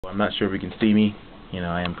I'm not sure if you can see me. You know,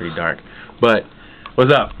 I am pretty dark. But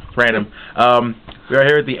what's up? It's random. We are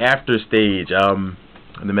here at the after stage. The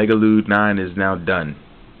Megalude 9 is now done.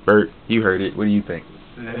 Bert, you heard it. What do you think?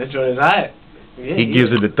 That's what it's hot. Yeah, he gives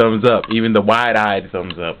it a thumbs up, even the wide-eyed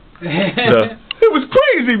thumbs up. It was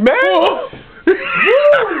crazy, man.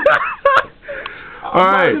 All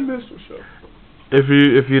right.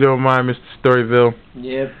 If you don't mind, Mr. Storyville,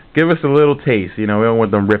 yep. Give us a little taste. You know, we don't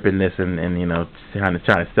want them ripping this and you know trying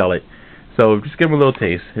to sell it. So just give them a little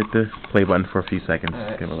taste. Hit the play button for a few seconds.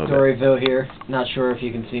 Give them a little Storyville bit. Here. Not sure if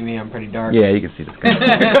you can see me. I'm pretty dark. Yeah, you can see the screen.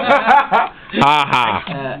 Ha ha.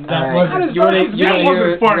 You want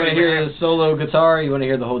to hear the solo guitar? Or you want to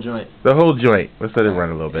hear the whole joint? The whole joint. Let's let it run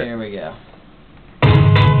a little bit. There we go.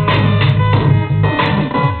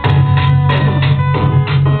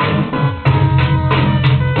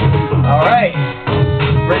 All right.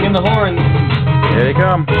 Bring in the horns. Here they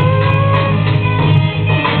come.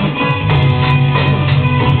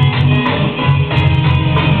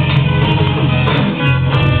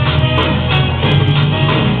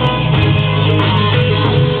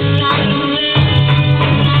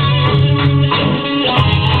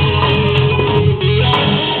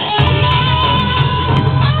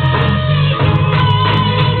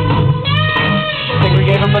 Think we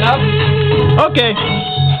gave him enough? Okay.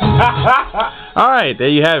 Alright, there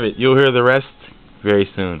you have it. You'll hear the rest very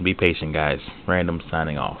soon. Be patient, guys. Random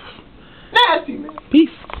signing off. Nasty, man. Peace.